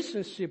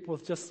relationship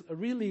was just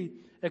really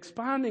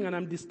expanding, and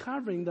I'm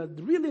discovering that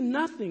really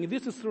nothing,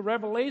 this is through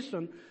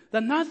revelation,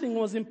 that nothing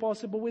was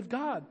impossible with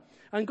God.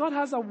 And God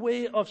has a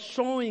way of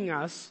showing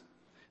us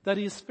that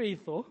He is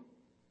faithful,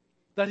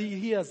 that He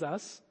hears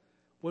us,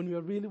 when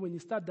you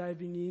start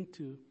diving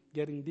into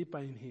getting deeper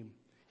in Him.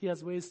 He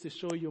has ways to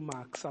show you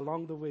marks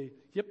along the way.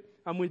 Yep,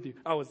 I'm with you.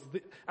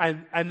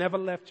 I never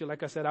left you.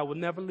 Like I said, I would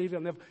never leave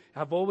you.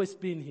 I've always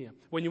been here.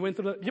 When you went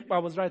through I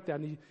was right there.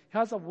 And He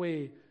has a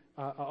way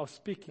of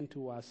speaking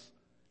to us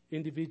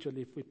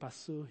individually if we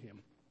pursue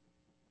Him.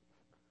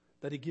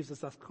 That He gives us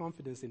that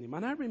confidence in Him.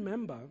 And I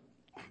remember,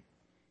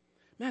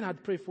 man,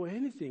 I'd pray for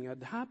anything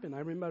that happened. I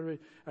remember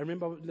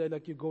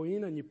like you go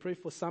in and you pray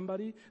for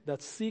somebody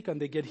that's sick and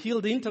they get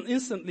healed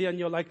instantly, and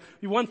you're like,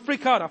 you want to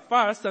freak out at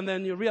first, and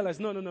then you realize,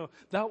 no,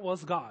 that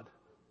was God.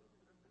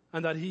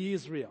 And that He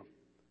is real.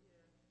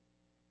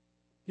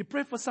 You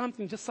pray for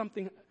something, just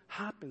something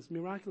happens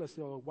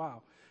miraculously. Oh,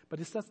 wow. But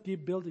it starts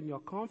building your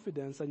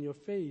confidence and your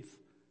faith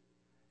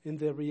in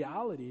the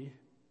reality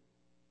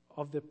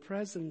of the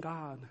present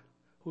God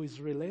who is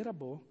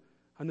relatable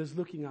and is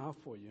looking out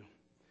for you.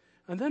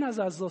 And then as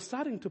I was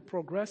starting to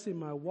progress in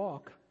my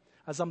walk,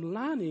 as I'm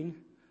learning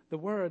the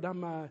Word,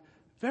 I'm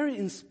very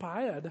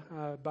inspired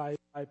by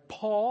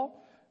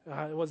Paul.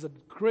 It was a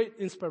great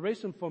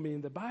inspiration for me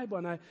in the Bible.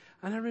 And I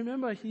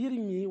remember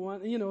hearing me,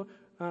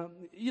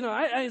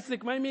 it's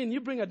like, my man,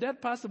 you bring a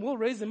dead person, we'll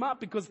raise him up,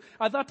 because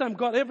at that time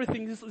God,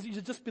 everything,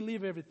 you just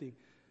believe everything.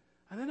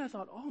 And then I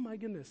thought, oh my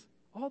goodness,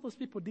 all those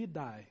people did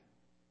die.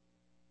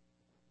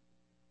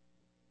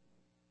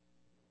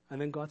 And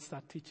then God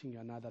started teaching you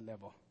another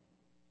level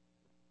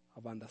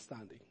of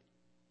understanding.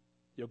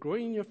 You're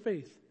growing in your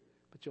faith,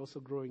 but you're also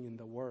growing in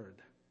the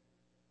Word.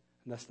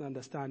 And that's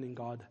understanding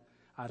God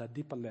at a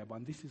deeper level.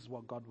 And this is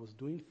what God was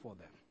doing for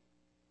them.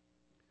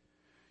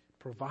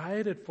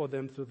 Provided for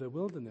them through the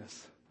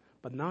wilderness.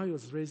 But now He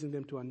was raising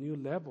them to a new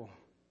level.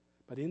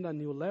 But in that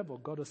new level,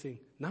 God was saying,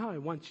 now I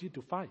want you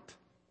to fight.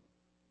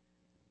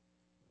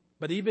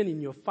 But even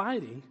in your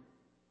fighting,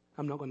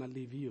 I'm not going to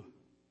leave you.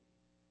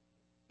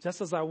 Just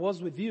as I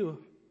was with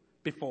you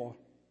before,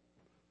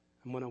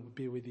 I'm going to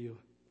be with you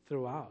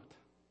throughout.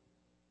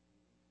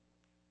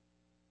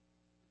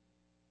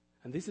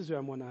 And this is where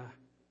I'm going to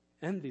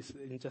end this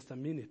in just a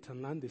minute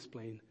and land this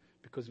plane,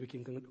 because we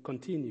can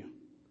continue.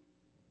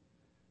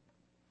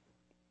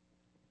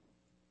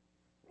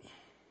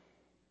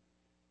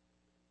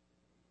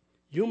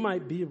 You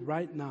might be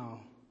right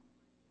now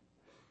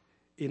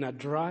in a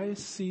dry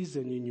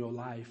season in your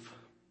life,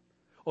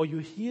 or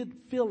you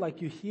feel like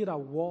you hit a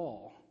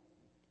wall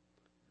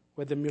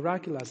where the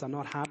miraculous are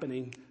not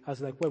happening, as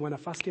like when I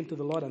first came to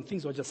the Lord and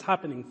things were just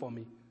happening for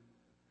me.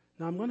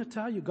 Now I'm going to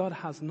tell you, God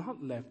has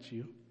not left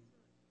you.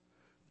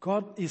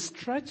 God is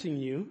stretching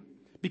you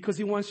because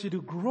He wants you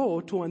to grow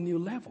to a new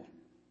level.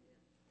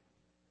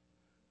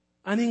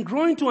 And in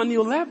growing to a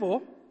new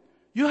level,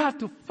 you have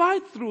to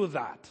fight through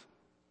that.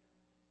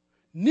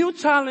 New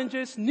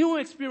challenges, new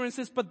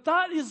experiences, but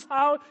that is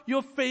how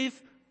your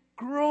faith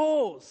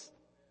grows.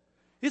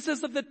 It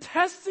says that the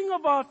testing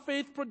of our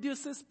faith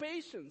produces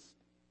patience.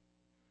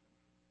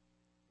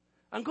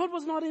 And God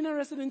was not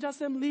interested in just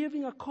them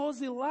living a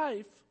cozy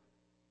life.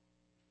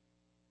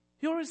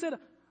 He already said,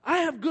 I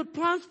have good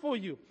plans for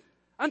you.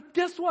 And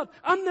guess what?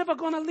 I'm never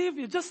going to leave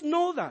you. Just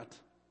know that.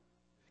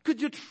 Could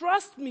you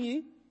trust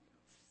me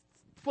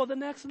for the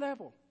next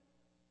level?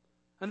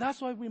 And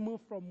that's why we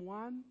move from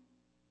one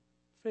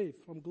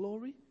faith, from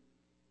glory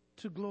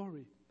to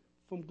glory,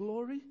 from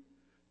glory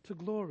to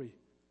glory.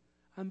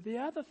 And the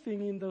other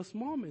thing in those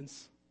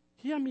moments,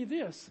 hear me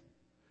this,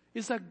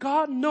 is that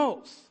God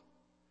knows.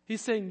 He's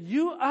saying,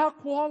 you are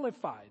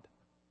qualified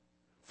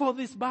for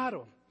this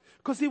battle.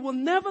 Because He will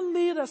never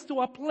lead us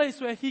to a place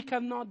where He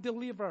cannot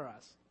deliver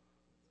us.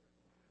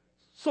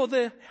 So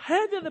the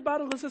heavier the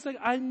battle is, like,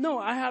 I know,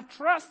 I have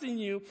trust in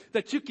you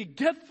that you can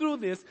get through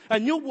this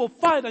and you will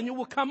fight and you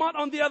will come out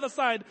on the other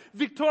side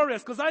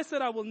victorious. Because I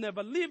said I will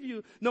never leave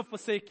you nor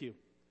forsake you.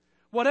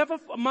 Whatever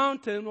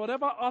mountain,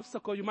 whatever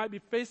obstacle you might be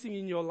facing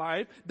in your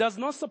life does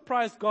not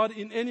surprise God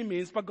in any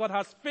means, but God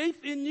has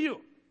faith in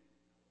you.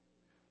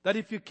 That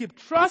if you keep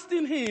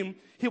trusting Him,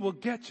 He will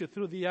get you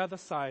through the other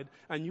side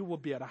and you will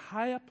be at a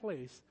higher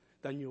place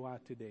than you are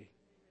today.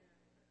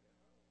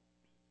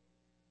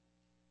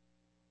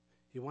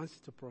 He wants you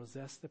to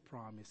possess the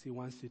promise. He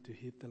wants you to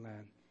hit the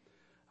land.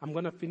 I'm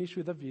going to finish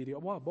with a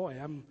video. Oh boy,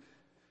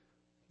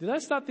 did I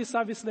start this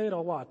service late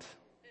or what?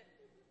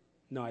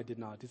 No, I did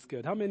not. It's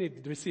good. How many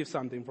did receive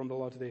something from the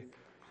Lord today?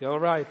 Yeah, all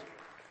right.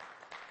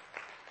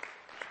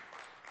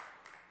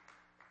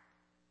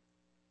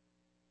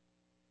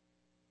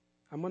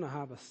 I'm going to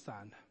have a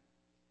stand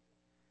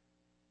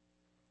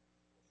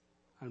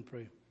and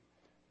pray.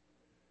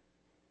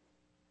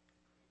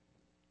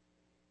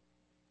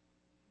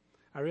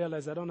 I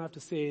realize I don't have to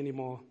say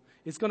anymore.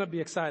 It's going to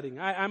be exciting.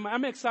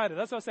 I'm excited.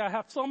 That's why I say I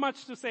have so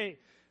much to say.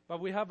 But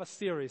we have a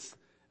series.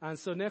 And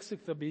so next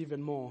week there'll be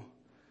even more.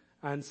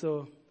 And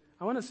so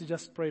I want us to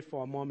just pray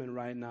for a moment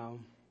right now.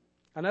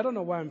 And I don't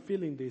know why I'm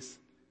feeling this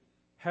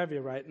heavy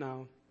right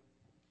now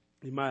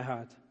in my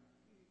heart.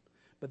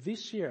 But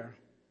this year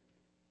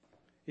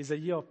is a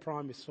year of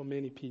promise for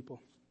many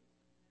people.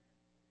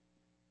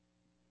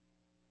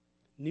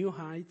 New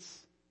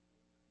heights,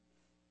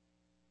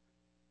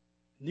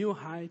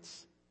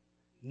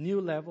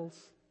 new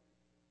levels.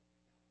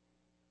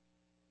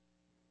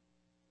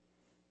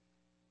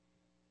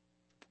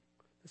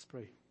 Let's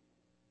pray.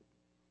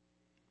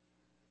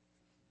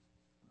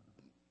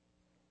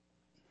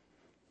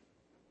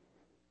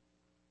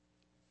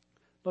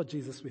 Lord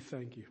Jesus, we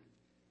thank you.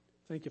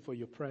 Thank you for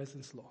your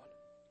presence, Lord.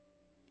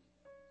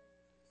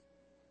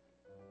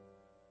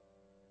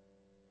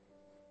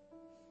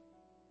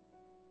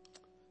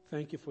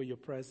 Thank you for your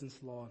presence,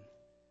 Lord.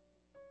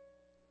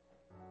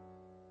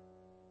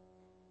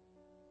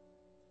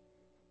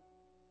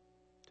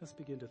 Just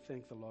begin to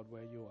thank the Lord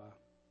where you are.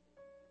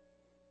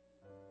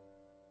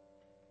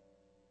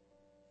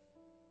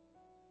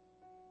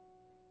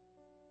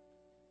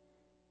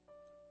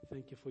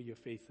 Thank you for your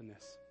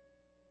faithfulness.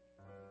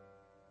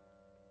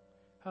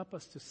 Help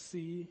us to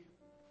see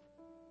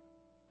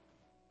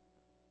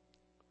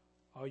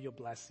all your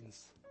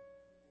blessings.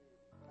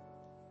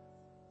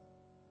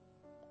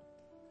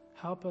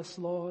 Help us,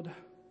 Lord,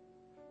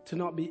 to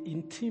not be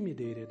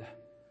intimidated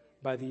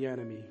by the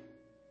enemy.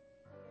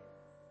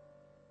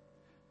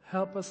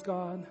 Help us,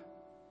 God,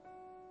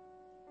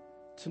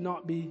 to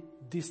not be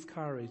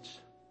discouraged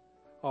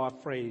or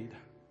afraid.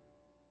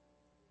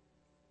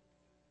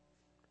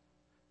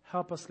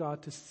 Help us,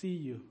 God, to see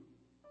you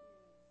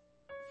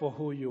for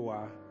who you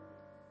are.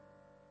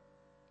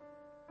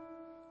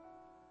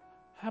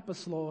 Help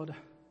us, Lord,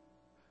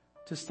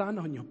 to stand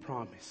on your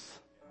promise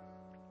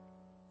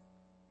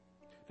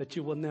that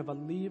you will never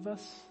leave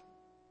us,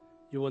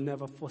 you will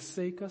never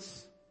forsake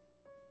us.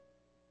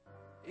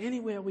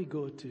 Anywhere we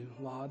go to,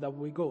 Lord, that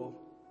we go,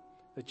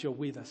 that you're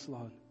with us,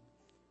 Lord.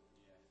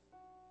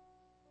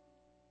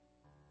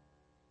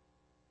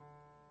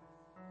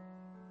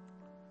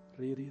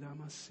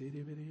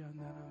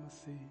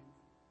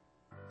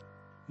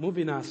 Move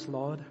in us,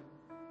 Lord.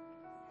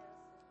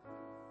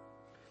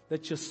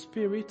 Let your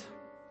Spirit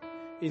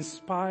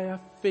inspire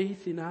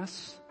faith in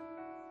us.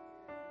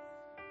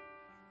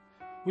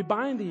 We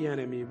bind the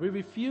enemy. We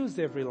refuse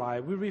every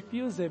lie. We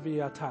refuse every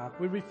attack.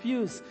 We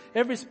refuse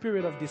every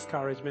spirit of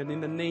discouragement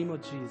in the name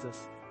of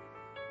Jesus.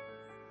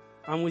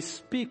 And we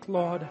speak,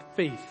 Lord,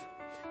 faith.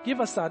 Give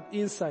us that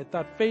insight,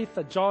 that faith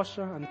that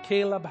Joshua and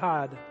Caleb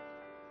had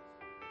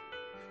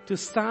to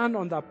stand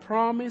on that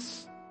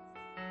promise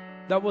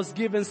that was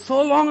given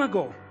so long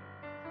ago,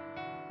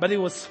 but it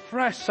was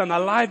fresh and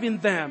alive in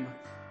them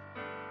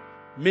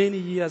many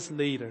years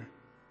later.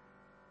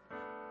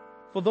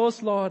 For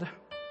those, Lord,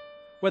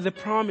 where the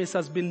promise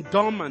has been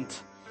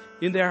dormant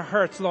in their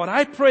hearts, Lord,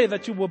 I pray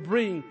that you will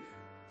bring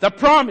the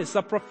promise,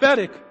 the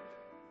prophetic,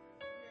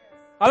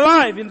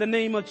 alive in the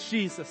name of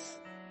Jesus.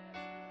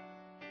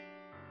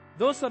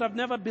 Those that have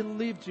never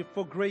believed you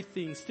for great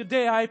things,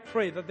 today I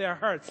pray that their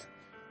hearts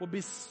will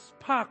be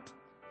sparked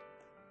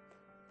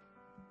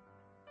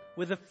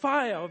with the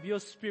fire of your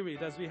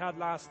Spirit as we had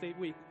last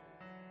week,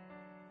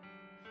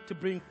 to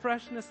bring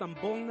freshness and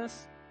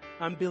boldness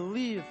and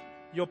believe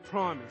your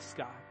promise,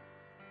 God.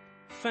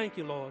 Thank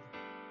you, Lord.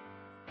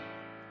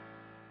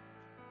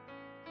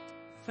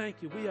 Thank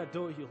you. We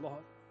adore you,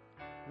 Lord.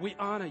 We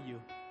honor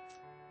you.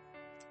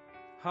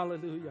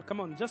 Hallelujah. Come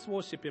on, just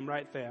worship him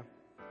right there.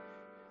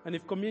 And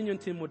if communion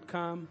team would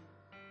come,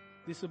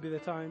 this would be the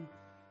time.